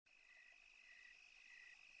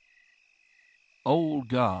Old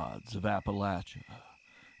Gods of Appalachia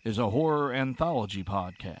is a horror anthology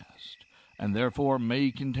podcast and therefore may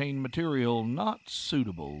contain material not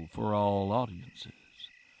suitable for all audiences.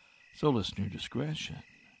 So listener discretion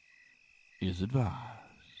is advised.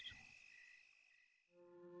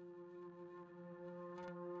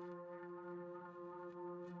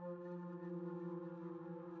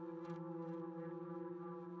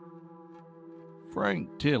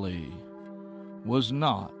 Frank Tilley was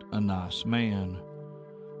not a nice man,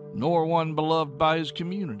 nor one beloved by his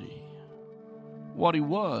community. What he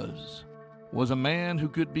was a man who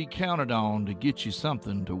could be counted on to get you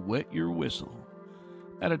something to wet your whistle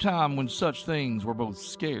at a time when such things were both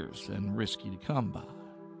scarce and risky to come by.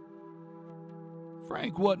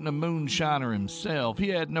 Frank wasn't a moonshiner himself. He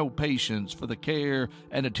had no patience for the care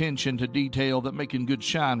and attention to detail that making good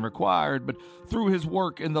shine required, but through his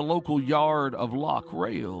work in the local yard of Lock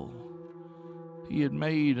Rail, he had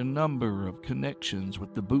made a number of connections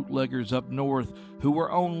with the bootleggers up north who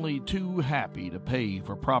were only too happy to pay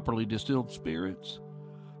for properly distilled spirits.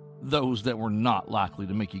 Those that were not likely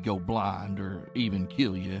to make you go blind or even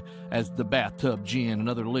kill you, as the bathtub gin and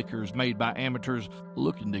other liquors made by amateurs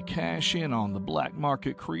looking to cash in on the black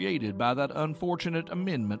market created by that unfortunate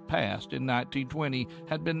amendment passed in 1920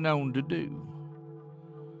 had been known to do.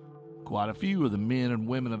 Quite a few of the men and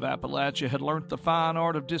women of Appalachia had learnt the fine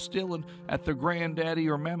art of distilling at their granddaddy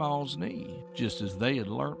or mama's knee, just as they had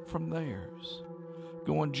learnt from theirs,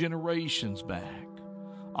 going generations back,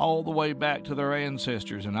 all the way back to their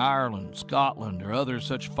ancestors in Ireland, Scotland, or other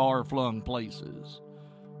such far-flung places.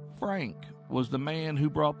 Frank was the man who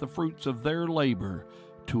brought the fruits of their labor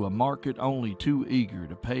to a market only too eager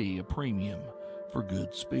to pay a premium for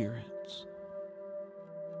good spirits.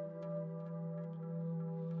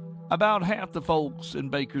 About half the folks in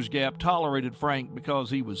Baker's Gap tolerated Frank because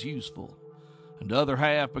he was useful, and the other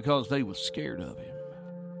half because they was scared of him.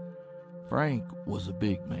 Frank was a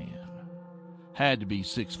big man. Had to be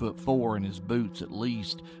 6'4" in his boots at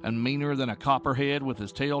least, and meaner than a copperhead with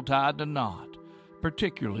his tail tied in a knot,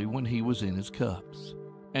 particularly when he was in his cups.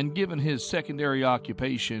 And given his secondary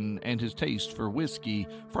occupation and his taste for whiskey,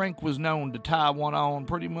 Frank was known to tie one on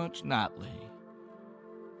pretty much nightly,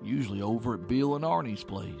 usually over at Bill and Arnie's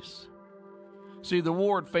place. See, the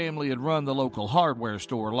Ward family had run the local hardware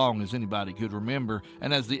store long as anybody could remember,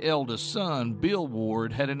 and as the eldest son, Bill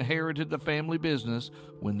Ward had inherited the family business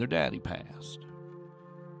when their daddy passed.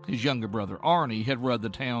 His younger brother, Arnie, had run the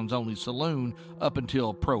town's only saloon up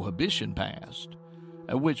until Prohibition passed,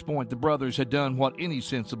 at which point the brothers had done what any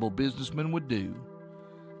sensible businessman would do.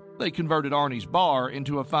 They converted Arnie's bar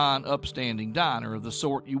into a fine, upstanding diner of the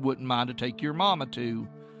sort you wouldn't mind to take your mama to,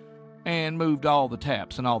 and moved all the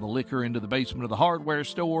taps and all the liquor into the basement of the hardware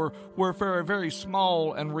store, where for a very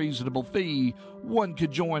small and reasonable fee, one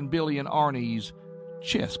could join Billy and Arnie's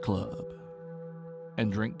chess club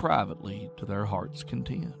and drink privately to their heart's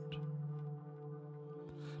content.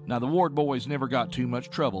 Now, the Ward boys never got too much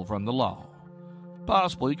trouble from the law,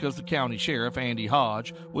 possibly because the county sheriff, Andy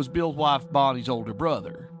Hodge, was Bill's wife Bonnie's older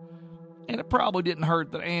brother, and it probably didn't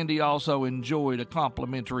hurt that Andy also enjoyed a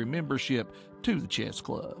complimentary membership to the chess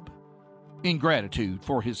club. In gratitude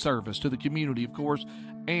for his service to the community, of course,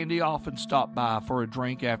 Andy often stopped by for a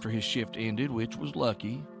drink after his shift ended, which was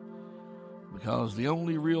lucky, because the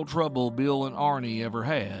only real trouble Bill and Arnie ever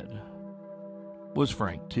had was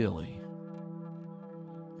Frank Tilley.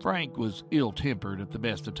 Frank was ill-tempered at the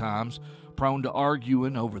best of times, prone to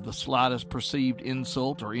arguing over the slightest perceived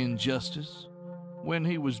insult or injustice. When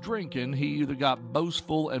he was drinking, he either got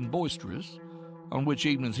boastful and boisterous, on which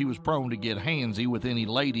evenings he was prone to get handsy with any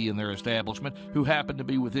lady in their establishment who happened to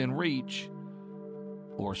be within reach,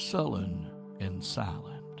 or sullen and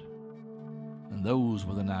silent. And those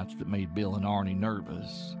were the nights that made Bill and Arnie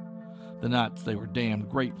nervous. The nights they were damned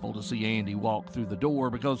grateful to see Andy walk through the door,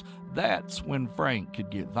 because that's when Frank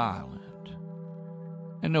could get violent.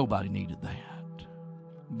 And nobody needed that.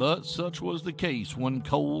 But such was the case one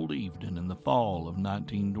cold evening in the fall of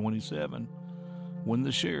 1927. When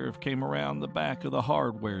the sheriff came around the back of the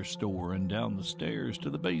hardware store and down the stairs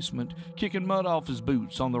to the basement, kicking mud off his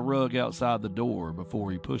boots on the rug outside the door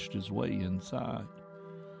before he pushed his way inside.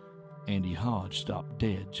 Andy Hodge stopped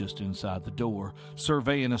dead just inside the door,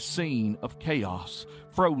 surveying a scene of chaos,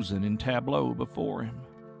 frozen in tableau before him.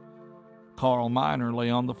 Carl Miner lay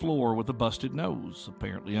on the floor with a busted nose,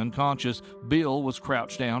 apparently unconscious. Bill was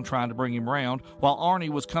crouched down trying to bring him round, while Arnie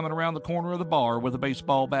was coming around the corner of the bar with a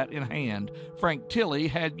baseball bat in hand. Frank Tilley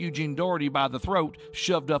had Eugene Doherty by the throat,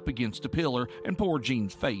 shoved up against a pillar, and poor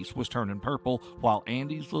Gene's face was turning purple, while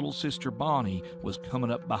Andy's little sister Bonnie was coming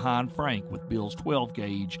up behind Frank with Bill's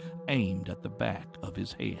 12-gauge aimed at the back of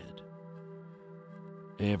his head.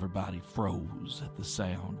 Everybody froze at the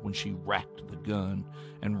sound when she racked the gun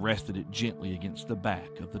and rested it gently against the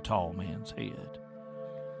back of the tall man's head.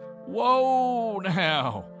 "Whoa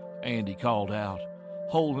now," Andy called out,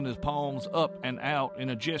 holding his palms up and out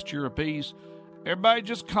in a gesture of peace. "Everybody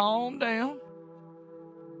just calm down.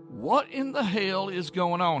 What in the hell is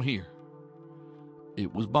going on here?"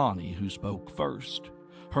 It was Bonnie who spoke first,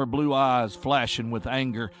 her blue eyes flashing with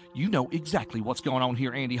anger. "You know exactly what's going on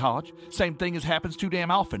here, Andy Hodge. Same thing as happens too damn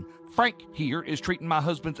often. Frank here is treating my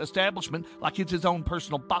husband's establishment like it's his own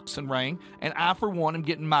personal boxing ring, and I, for one, am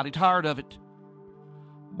getting mighty tired of it."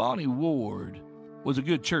 Bonnie Ward was a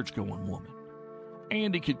good church-going woman.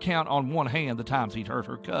 Andy could count on one hand the times he'd heard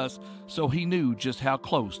her cuss, so he knew just how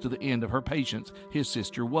close to the end of her patience his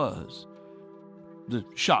sister was. The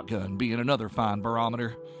shotgun being another fine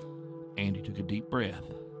barometer. Andy took a deep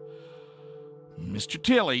breath. "Mr.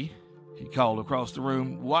 Tilley," he called across the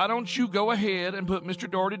room, "why don't you go ahead and put Mr.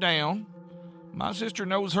 Doherty down? My sister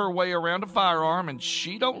knows her way around a firearm, and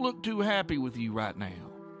she don't look too happy with you right now.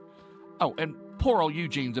 Oh, and poor old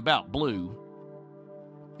Eugene's about blue."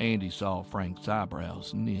 Andy saw Frank's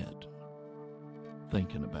eyebrows knit,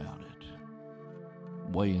 thinking about it.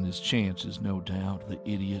 Weighing his chances, no doubt, the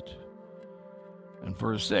idiot. And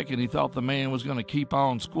for a second he thought the man was going to keep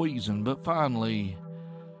on squeezing, but finally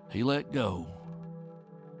he let go,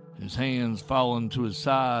 his hands falling to his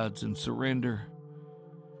sides in surrender.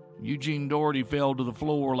 Eugene Doherty fell to the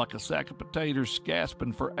floor like a sack of potatoes,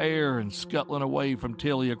 gasping for air and scuttling away from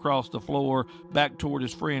Tilley across the floor back toward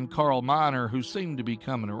his friend Carl Miner, who seemed to be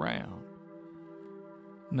coming around.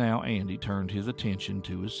 Now Andy turned his attention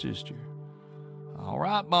to his sister. "All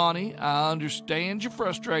right, Bonnie, I understand you're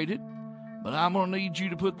frustrated, but I'm going to need you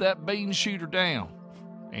to put that bean shooter down,"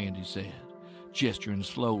 Andy said, gesturing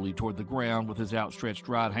slowly toward the ground with his outstretched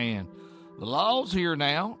right hand. "The law's here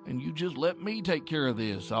now, and you just let me take care of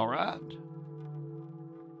this, all right?"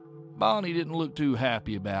 Bonnie didn't look too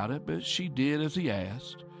happy about it, but she did as he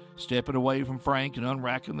asked, stepping away from Frank and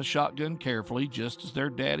unracking the shotgun carefully, just as their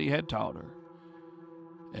daddy had taught her.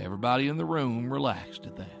 Everybody in the room relaxed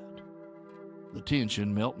at that, the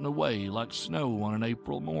tension melting away like snow on an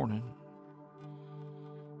April morning.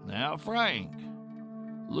 "Now, Frank,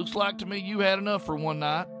 looks like to me you had enough for one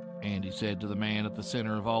night," Andy said to the man at the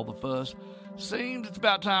center of all the fuss. "Seems it's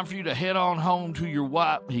about time for you to head on home to your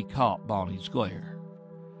wife." He caught Bonnie's glare.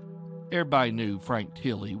 Everybody knew Frank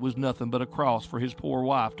Tilley was nothing but a cross for his poor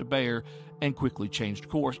wife to bear, and quickly changed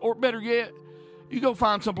course. "Or better yet, you go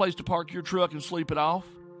find someplace to park your truck and sleep it off.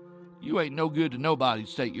 You ain't no good to nobody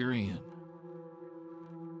state you're in."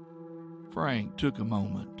 Frank took a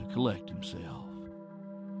moment to collect himself,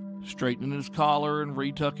 straightening his collar and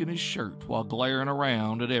retucking his shirt while glaring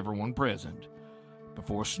around at everyone present,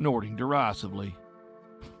 before snorting derisively.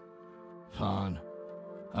 "Fine.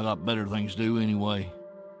 I got better things to do anyway."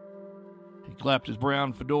 He clapped his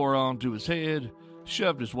brown fedora onto his head,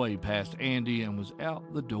 shoved his way past Andy, and was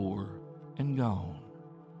out the door and gone.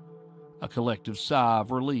 A collective sigh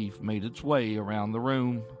of relief made its way around the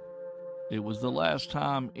room. It was the last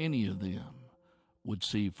time any of them would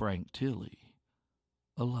see Frank Tilley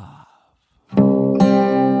alive.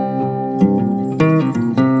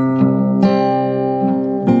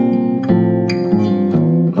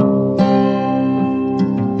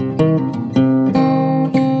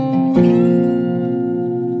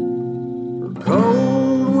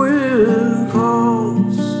 Cold wind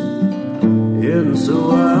calls, and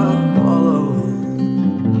so I follow.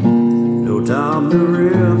 No time to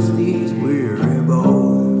rest these weary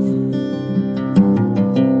bones.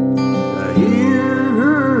 I hear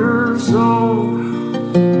her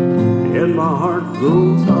song, and my heart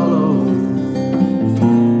goes hollow.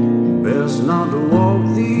 Best not to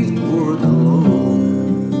walk these woods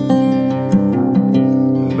alone.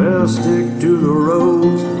 Best stick to the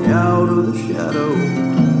roads, stay out of the shadow.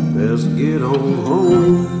 Best get on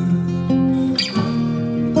home.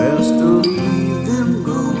 Best to leave them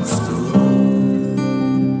ghosts alone.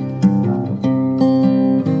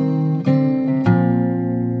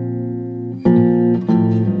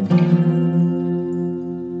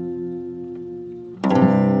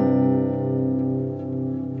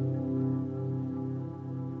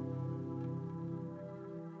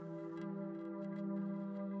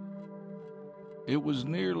 It was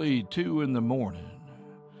nearly 2 in the morning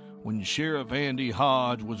when Sheriff Andy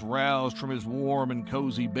Hodge was roused from his warm and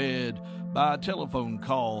cozy bed by a telephone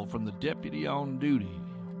call from the deputy on duty,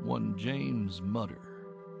 one James Mutter.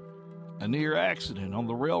 A near accident on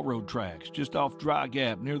the railroad tracks just off Dry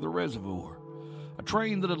Gap near the reservoir. A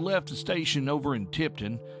train that had left the station over in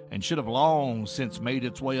Tipton and should have long since made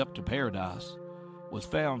its way up to Paradise was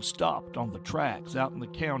found stopped on the tracks out in the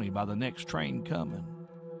county by the next train coming.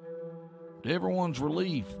 To everyone's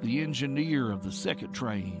relief, the engineer of the second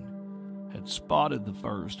train had spotted the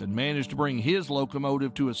first and managed to bring his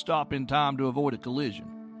locomotive to a stop in time to avoid a collision.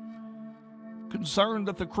 Concerned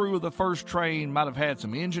that the crew of the first train might have had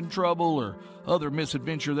some engine trouble or other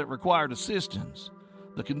misadventure that required assistance,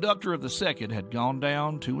 the conductor of the second had gone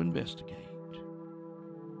down to investigate.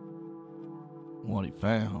 What he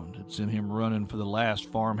found had sent him running for the last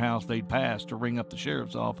farmhouse they'd passed to ring up the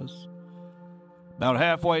sheriff's office. About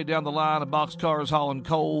halfway down the line of boxcars hauling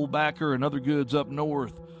coal, backer, and other goods up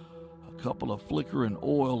north, a couple of flickering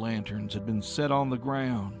oil lanterns had been set on the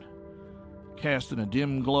ground, casting a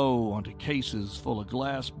dim glow onto cases full of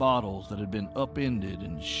glass bottles that had been upended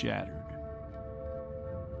and shattered.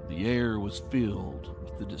 The air was filled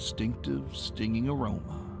with the distinctive, stinging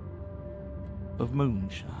aroma of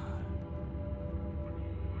moonshine.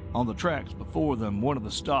 On the tracks before them, one of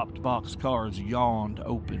the stopped boxcars yawned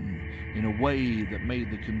open in a way that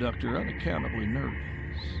made the conductor unaccountably nervous.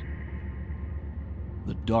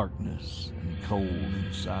 The darkness and cold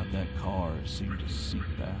inside that car seemed to seep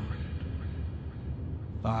out,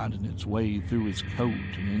 finding its way through his coat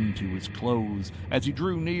and into his clothes. As he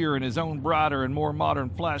drew near and his own brighter and more modern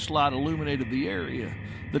flashlight illuminated the area,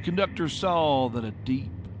 the conductor saw that a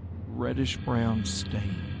deep, reddish-brown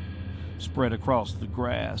stain spread across the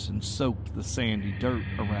grass and soaked the sandy dirt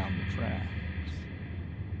around the tracks.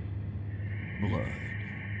 Blood.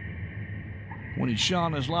 When he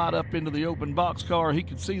shone his light up into the open boxcar, he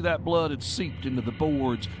could see that blood had seeped into the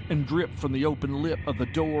boards and dripped from the open lip of the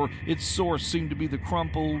door. Its source seemed to be the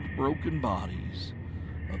crumpled, broken bodies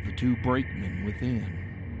of the two brakemen within.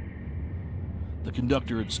 The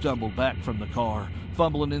conductor had stumbled back from the car,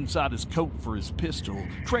 fumbling inside his coat for his pistol.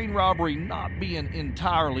 Train robbery not being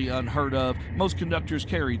entirely unheard of, most conductors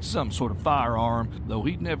carried some sort of firearm, though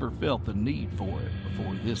he'd never felt the need for it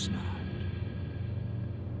before this night.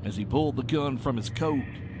 As he pulled the gun from his coat,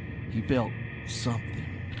 he felt something.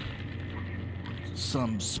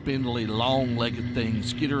 Some spindly, long-legged thing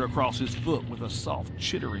skitter across his foot with a soft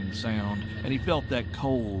chittering sound, and he felt that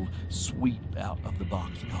cold sweep out of the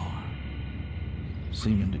boxcar,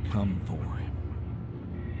 seeming to come for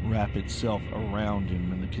him, wrap itself around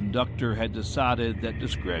him, and the conductor had decided that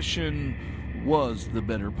discretion was the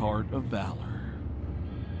better part of valor.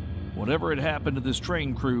 Whatever had happened to this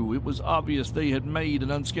train crew, it was obvious they had made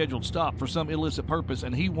an unscheduled stop for some illicit purpose,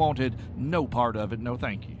 and he wanted no part of it, no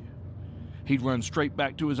thank you. He'd run straight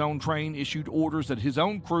back to his own train, issued orders that his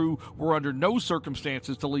own crew were under no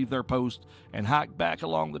circumstances to leave their post, and hiked back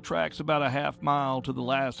along the tracks about a half mile to the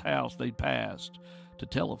last house they'd passed to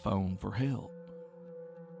telephone for help.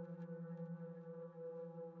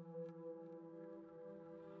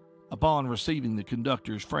 Upon receiving the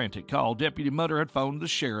conductor's frantic call, Deputy Mutter had phoned the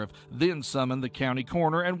sheriff, then summoned the county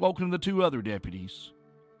coroner and woken the two other deputies.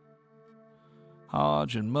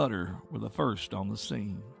 Hodge and Mutter were the first on the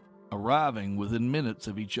scene, arriving within minutes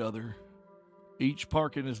of each other, each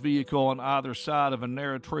parking his vehicle on either side of a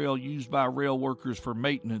narrow trail used by rail workers for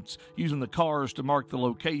maintenance, using the cars to mark the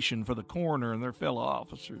location for the coroner and their fellow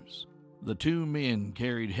officers. The two men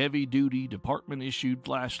carried heavy-duty department-issued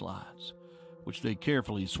flashlights, which they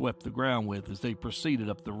carefully swept the ground with as they proceeded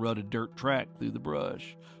up the rutted dirt track through the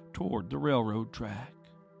brush toward the railroad track.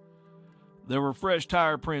 There were fresh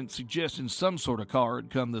tire prints suggesting some sort of car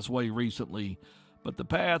had come this way recently, but the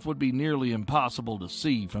path would be nearly impossible to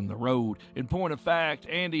see from the road. In point of fact,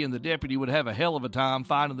 Andy and the deputy would have a hell of a time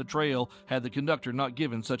finding the trail had the conductor not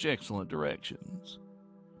given such excellent directions.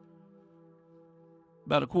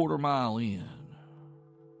 About a quarter mile in,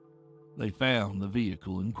 they found the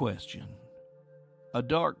vehicle in question. A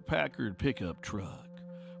dark Packard pickup truck,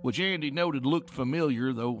 which Andy noted looked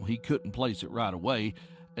familiar, though he couldn't place it right away,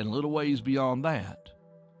 and a little ways beyond that,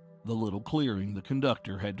 the little clearing the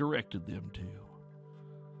conductor had directed them to.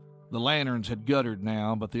 The lanterns had guttered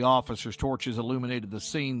now, but the officers' torches illuminated the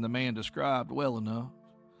scene the man described well enough.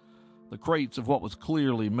 The crates of what was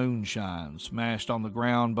clearly moonshine smashed on the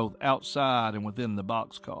ground both outside and within the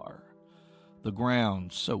boxcar, the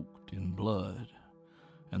ground soaked in blood,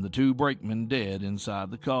 and the two brakemen dead inside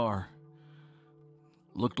the car.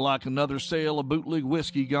 Looked like another sale of bootleg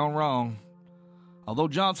whiskey gone wrong. Although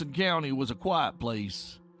Johnson County was a quiet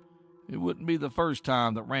place, it wouldn't be the first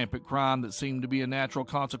time that rampant crime that seemed to be a natural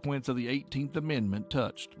consequence of the 18th Amendment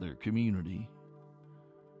touched their community.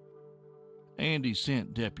 Andy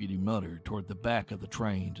sent Deputy Mutter toward the back of the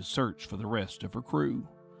train to search for the rest of her crew,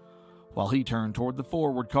 while he turned toward the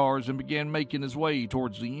forward cars and began making his way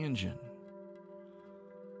towards the engine.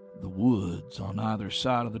 The woods on either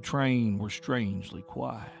side of the train were strangely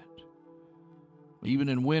quiet. Even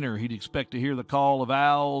in winter, he'd expect to hear the call of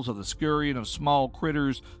owls or the scurrying of small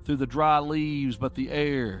critters through the dry leaves, but the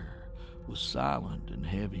air was silent and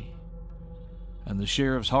heavy, and the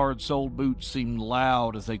sheriff's hard-soled boots seemed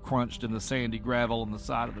loud as they crunched in the sandy gravel on the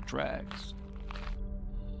side of the tracks.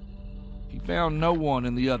 He found no one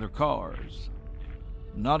in the other cars,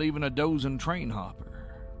 not even a dozing train hopper.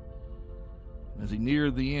 As he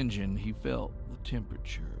neared the engine, he felt the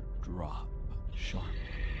temperature drop sharply,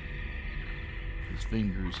 his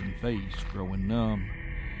fingers and face growing numb.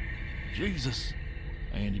 "Jesus,"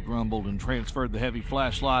 Andy grumbled and transferred the heavy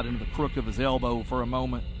flashlight into the crook of his elbow for a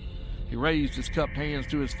moment. He raised his cupped hands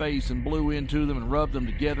to his face and blew into them and rubbed them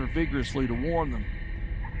together vigorously to warm them.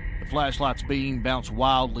 The flashlight's beam bounced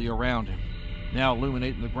wildly around him, now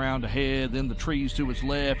illuminating the ground ahead, then the trees to his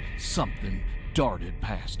left. Something darted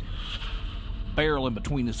past him, barreling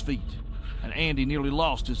between his feet, and Andy nearly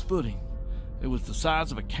lost his footing. It was the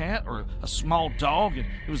size of a cat or a small dog, and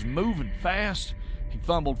it was moving fast. He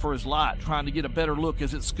fumbled for his light, trying to get a better look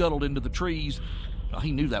as it scuttled into the trees. Well,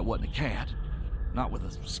 he knew that wasn't a cat, not with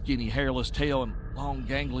a skinny, hairless tail and long,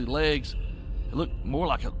 gangly legs. It looked more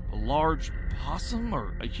like a large possum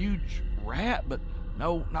or a huge rat, but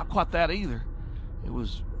no, not quite that either. It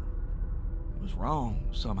was wrong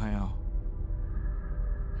somehow.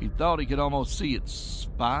 He thought he could almost see its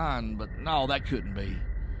spine, but no, that couldn't be.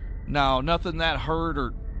 No, nothing that hurt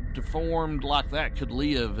or deformed like that could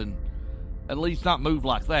live, and at least not move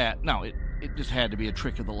like that. No, it just had to be a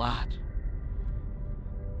trick of the light.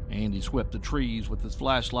 Andy swept the trees with his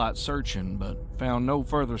flashlight searching, but found no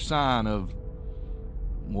further sign of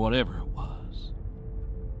whatever it was.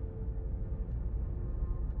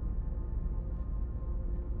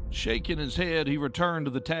 Shaking his head, he returned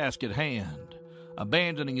to the task at hand.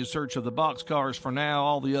 Abandoning his search of the boxcars for now,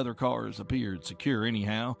 all the other cars appeared secure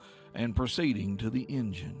anyhow, and proceeding to the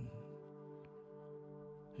engine.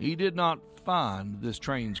 He did not find this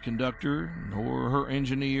train's conductor, nor her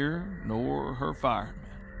engineer, nor her fireman.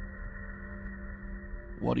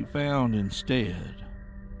 What he found instead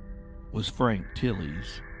was Frank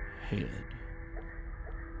Tilley's head.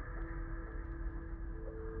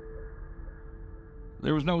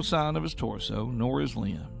 There was no sign of his torso, nor his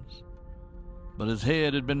limbs, but his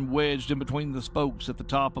head had been wedged in between the spokes at the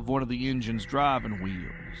top of one of the engine's driving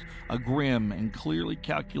wheels, a grim and clearly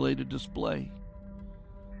calculated display.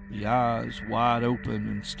 The eyes wide open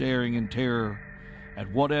and staring in terror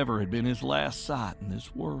at whatever had been his last sight in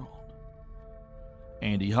this world.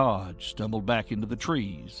 Andy Hodge stumbled back into the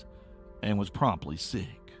trees and was promptly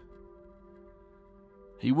sick.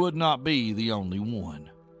 He would not be the only one.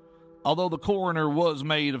 Although the coroner was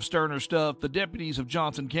made of sterner stuff, the deputies of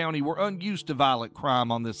Johnson County were unused to violent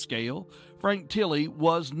crime on this scale. Frank Tilley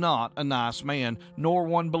was not a nice man, nor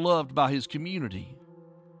one beloved by his community.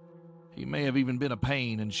 He may have even been a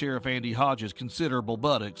pain in Sheriff Andy Hodge's considerable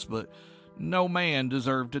buttocks, but no man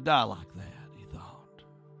deserved to die like that, he thought.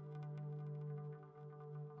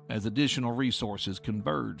 As additional resources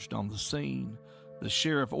converged on the scene, the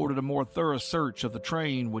sheriff ordered a more thorough search of the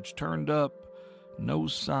train, which turned up no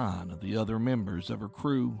sign of the other members of her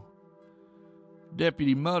crew.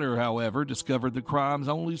 Deputy Mutter, however, discovered the crime's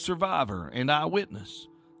only survivor and eyewitness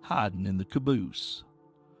hiding in the caboose.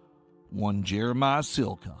 One Jeremiah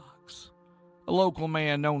Silcox, a local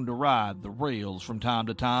man known to ride the rails from time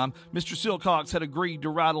to time. Mr. Silcox had agreed to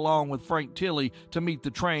ride along with Frank Tilley to meet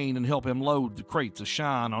the train and help him load the crates of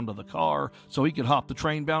shine onto the car so he could hop the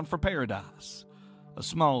train bound for Paradise, a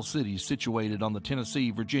small city situated on the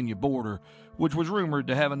Tennessee-Virginia border, which was rumored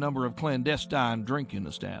to have a number of clandestine drinking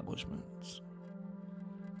establishments.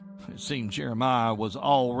 It seemed Jeremiah was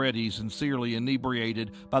already sincerely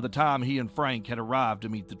inebriated by the time he and Frank had arrived to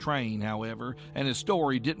meet the train, however, and his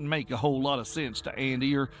story didn't make a whole lot of sense to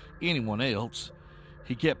Andy or anyone else.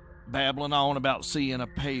 He kept babbling on about seeing a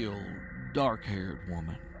pale, dark-haired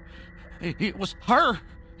woman. "It was her,"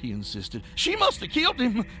 he insisted. "She must have killed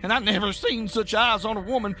him, and I never seen such eyes on a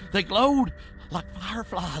woman. They glowed like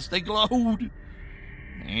fireflies, they glowed."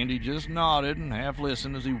 Andy just nodded and half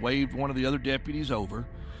listened as he waved one of the other deputies over.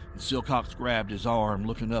 And Silcox grabbed his arm,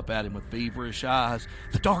 looking up at him with feverish eyes.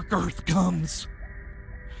 "The dark earth comes.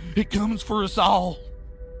 It comes for us all.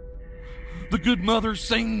 The good mother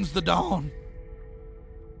sings the dawn."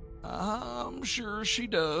 "I'm sure she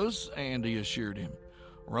does," Andy assured him,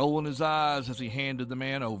 rolling his eyes as he handed the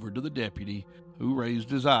man over to the deputy, who raised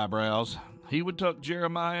his eyebrows. He would tuck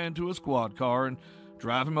Jeremiah into a squad car and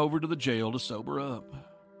drive him over to the jail to sober up.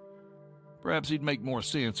 Perhaps he'd make more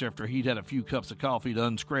sense after he'd had a few cups of coffee to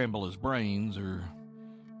unscramble his brains, or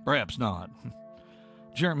perhaps not.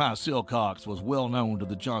 Jeremiah Silcox was well known to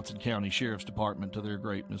the Johnson County Sheriff's Department to their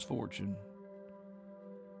great misfortune.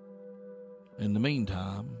 In the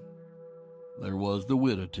meantime, there was the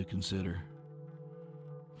widow to consider.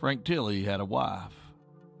 Frank Tilley had a wife,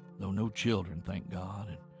 though no children, thank God,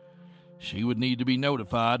 and she would need to be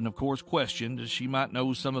notified and, of course, questioned, as she might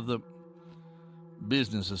know some of the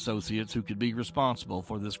business associates who could be responsible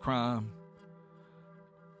for this crime.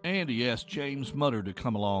 Andy asked James Mutter to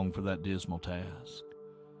come along for that dismal task,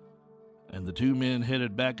 and the two men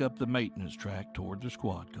headed back up the maintenance track toward their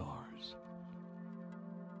squad cars.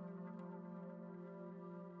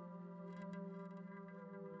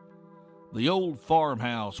 The old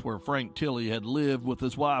farmhouse where Frank Tilley had lived with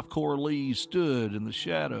his wife Coralie stood in the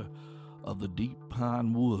shadow of the deep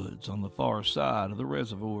pine woods on the far side of the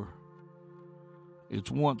reservoir. Its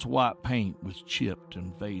once white paint was chipped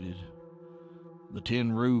and faded. The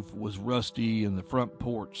tin roof was rusty and the front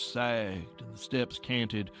porch sagged and the steps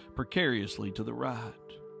canted precariously to the right.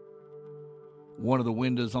 One of the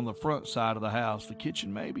windows on the front side of the house, the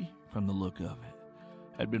kitchen maybe, from the look of it,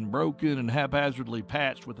 had been broken and haphazardly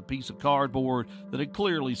patched with a piece of cardboard that had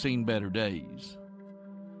clearly seen better days.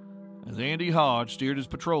 As Andy Hodge steered his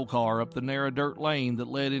patrol car up the narrow dirt lane that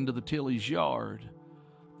led into the Tilley's yard,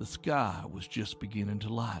 the sky was just beginning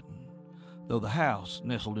to lighten, though the house,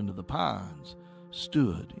 nestled into the pines,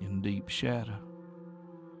 stood in deep shadow.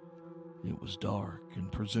 It was dark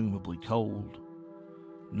and presumably cold.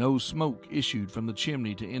 No smoke issued from the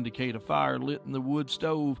chimney to indicate a fire lit in the wood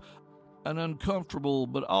stove, an uncomfortable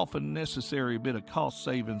but often necessary bit of cost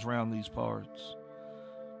savings round these parts.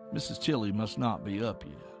 Mrs. Tilley must not be up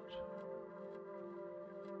yet.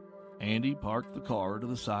 Andy parked the car to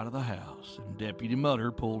the side of the house, and Deputy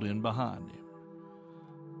Mutter pulled in behind him.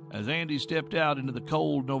 As Andy stepped out into the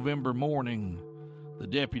cold November morning, the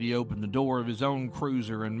deputy opened the door of his own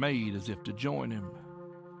cruiser and made as if to join him.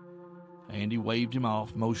 Andy waved him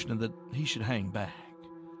off, motioning that he should hang back,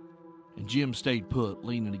 and Jim stayed put,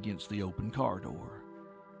 leaning against the open car door.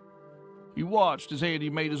 He watched as Andy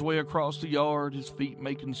made his way across the yard, his feet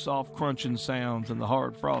making soft crunching sounds in the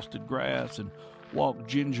hard frosted grass, and walked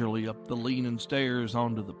gingerly up the leaning stairs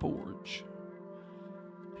onto the porch.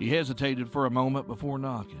 He hesitated for a moment before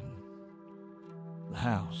knocking. The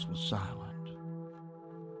house was silent.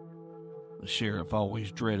 The sheriff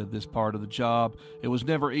always dreaded this part of the job. It was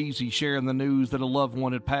never easy sharing the news that a loved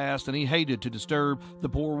one had passed, and he hated to disturb the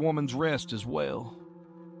poor woman's rest as well.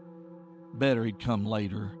 Better he'd come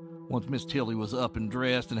later, once Miss Tilley was up and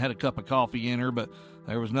dressed and had a cup of coffee in her, but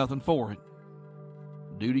there was nothing for it.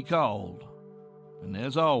 Duty called, and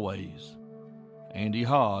as always, Andy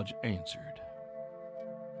Hodge answered.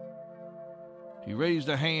 He raised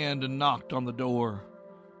a hand and knocked on the door,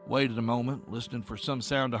 waited a moment, listening for some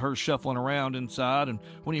sound of her shuffling around inside, and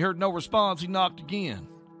when he heard no response, he knocked again,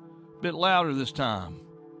 a bit louder this time.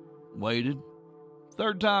 Waited.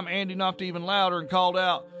 Third time, Andy knocked even louder and called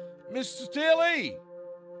out, "Mrs. Tilley!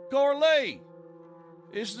 Coralie!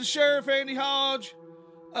 It's the Sheriff Andy Hodge.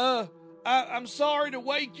 I'm sorry to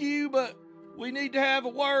wake you, but we need to have a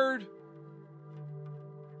word."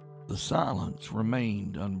 The silence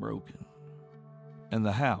remained unbroken, and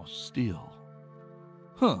the house still.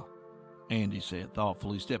 "Huh," Andy said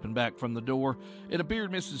thoughtfully, stepping back from the door. It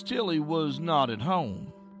appeared Mrs. Tilley was not at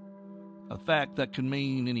home, a fact that could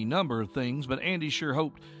mean any number of things, but Andy sure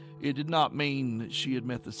hoped it did not mean that she had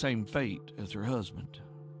met the same fate as her husband.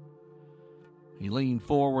 He leaned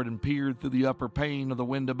forward and peered through the upper pane of the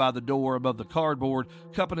window by the door above the cardboard,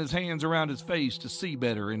 cupping his hands around his face to see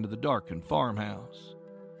better into the darkened farmhouse.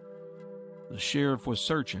 The sheriff was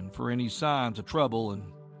searching for any signs of trouble, and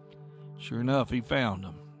sure enough, he found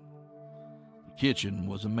them. The kitchen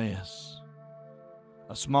was a mess.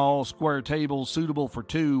 A small square table suitable for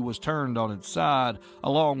two was turned on its side,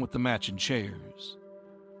 along with the matching chairs.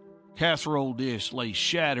 Casserole dish lay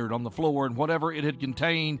shattered on the floor, and whatever it had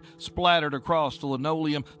contained splattered across the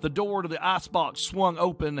linoleum. The door to the icebox swung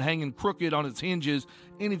open, hanging crooked on its hinges,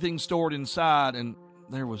 anything stored inside, and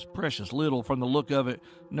there was precious little from the look of it,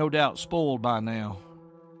 no doubt spoiled by now.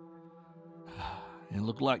 It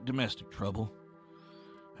looked like domestic trouble,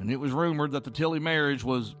 and it was rumored that the Tilley marriage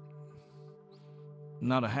was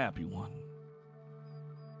not a happy one.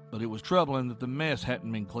 But it was troubling that the mess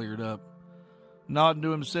hadn't been cleared up. Nodding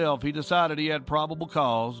to himself, he decided he had probable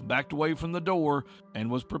cause, backed away from the door,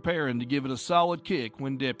 and was preparing to give it a solid kick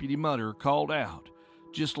when Deputy Mutter called out,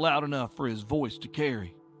 just loud enough for his voice to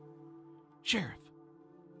carry, "Sheriff!"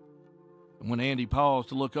 And when Andy paused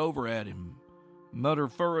to look over at him, Mutter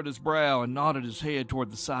furrowed his brow and nodded his head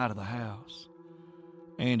toward the side of the house.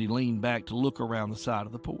 Andy leaned back to look around the side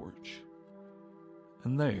of the porch.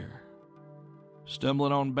 And there,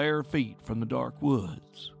 stumbling on bare feet from the dark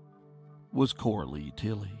woods, was Coralie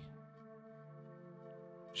Tilley.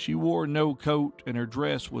 She wore no coat, and her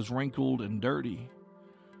dress was wrinkled and dirty.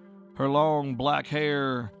 Her long black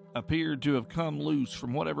hair appeared to have come loose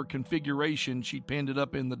from whatever configuration she'd pinned it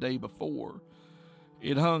up in the day before.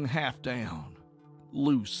 It hung half down,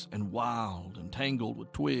 loose and wild and tangled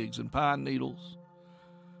with twigs and pine needles.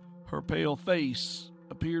 Her pale face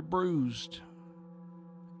appeared bruised,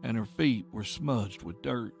 and her feet were smudged with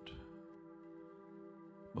dirt.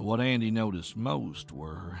 But what Andy noticed most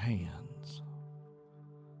were her hands.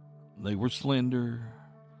 They were slender,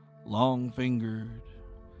 long-fingered,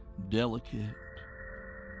 delicate,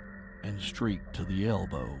 and streaked to the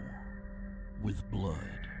elbow with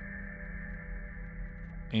blood.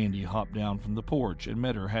 Andy hopped down from the porch and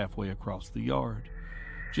met her halfway across the yard,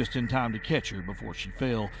 just in time to catch her before she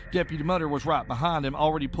fell. Deputy Mutter was right behind him,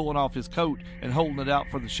 already pulling off his coat and holding it out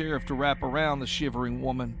for the sheriff to wrap around the shivering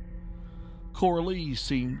woman. Coralie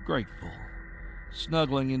seemed grateful,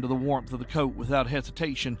 snuggling into the warmth of the coat without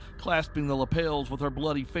hesitation, clasping the lapels with her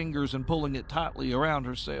bloody fingers and pulling it tightly around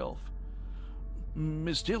herself.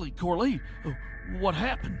 "Miss Tilley, Coralie, what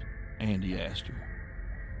happened?" Andy asked her.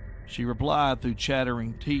 She replied through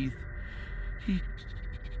chattering teeth,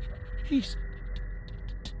 He's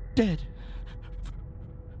dead.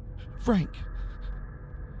 Frank."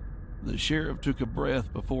 The sheriff took a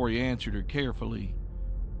breath before he answered her carefully.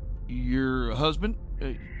 "Your husband?"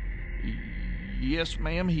 "Yes,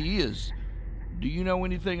 ma'am, he is. Do you know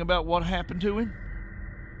anything about what happened to him?"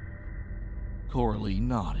 Coralie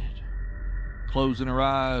nodded, closing her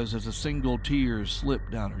eyes as a single tear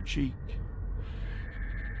slipped down her cheek.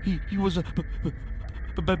 He was a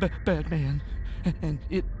bad man, and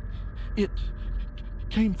it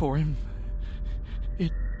came for him.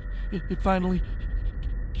 It finally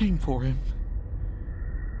came for him."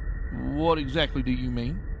 "What exactly do you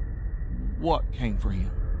mean? What came for him?"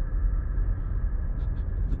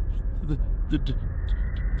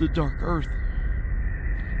 The dark earth.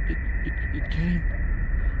 It came,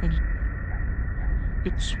 and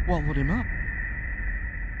it swallowed him up.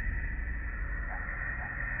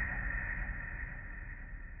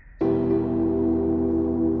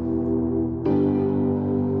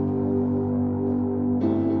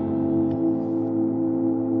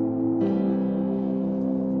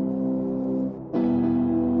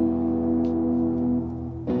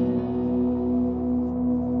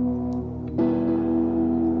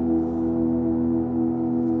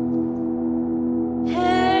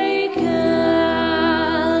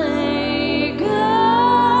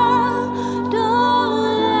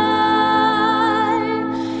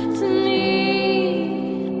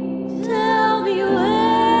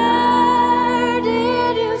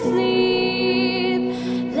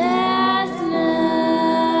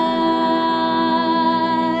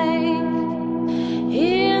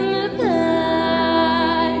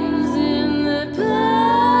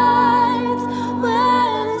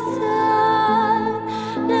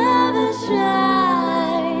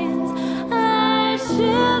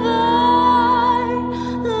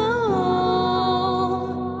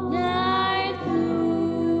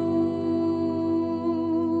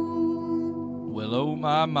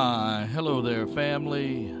 My. Hello there,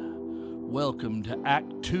 family. Welcome to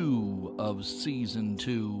Act 2 of Season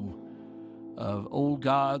 2 of Old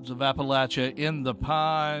Gods of Appalachia in the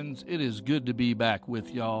Pines. It is good to be back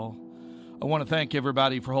with y'all. I want to thank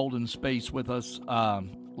everybody for holding space with us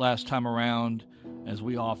last time around as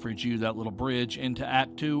we offered you that little bridge into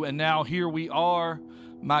Act 2. And now here we are,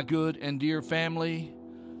 my good and dear family.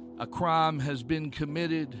 A crime has been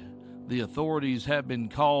committed. The authorities have been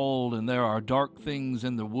called, and there are dark things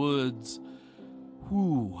in the woods.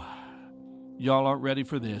 Whew. Y'all aren't ready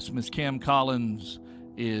for this. Miss Cam Collins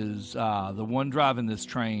is the one driving this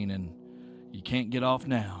train, and you can't get off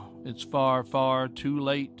now. It's far, far too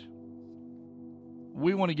late.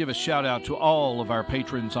 We want to give a shout out to all of our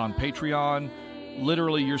patrons on Patreon.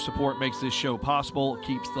 Literally, your support makes this show possible,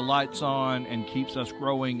 keeps the lights on, and keeps us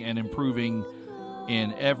growing and improving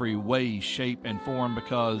in every way, shape, and form,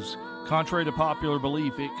 because contrary to popular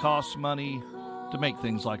belief, it costs money to make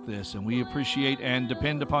things like this, and we appreciate and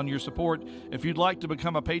depend upon your support. If you'd like to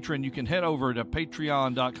become a patron, you can head over to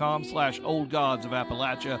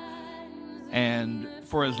patreon.com/oldgodsofappalachia, and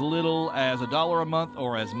for as little as $1 a month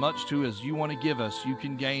or as much to as you want to give us, you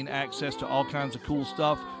can gain access to all kinds of cool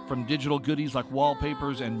stuff, from digital goodies like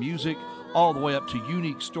wallpapers and music, all the way up to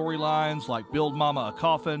unique storylines like Build Mama a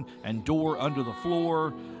Coffin and Door Under the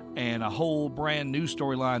Floor, and a whole brand new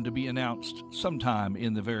storyline to be announced sometime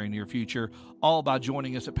in the very near future, all by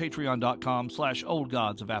joining us at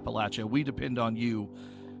patreon.com/oldgodsofappalachia. We depend on you.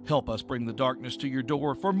 Help us bring the darkness to your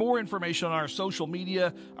door. For more information on our social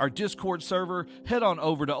media, our Discord server, head on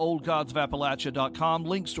over to oldgodsofAppalachia.com.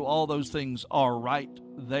 Links to all those things are right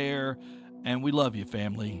there. And we love you,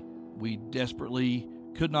 family. We desperately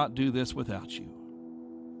could not do this without you.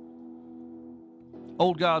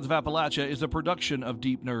 Old Gods of Appalachia is a production of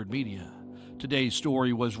Deep Nerd Media. Today's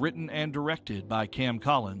story was written and directed by Cam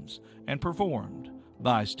Collins and performed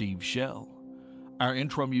by Steve Shell. Our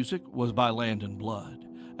intro music was by Landon Blood,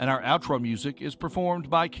 and our outro music is performed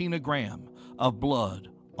by Keena Graham of Blood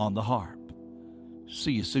on the Harp.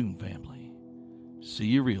 See you soon, family. See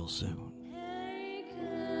you real soon.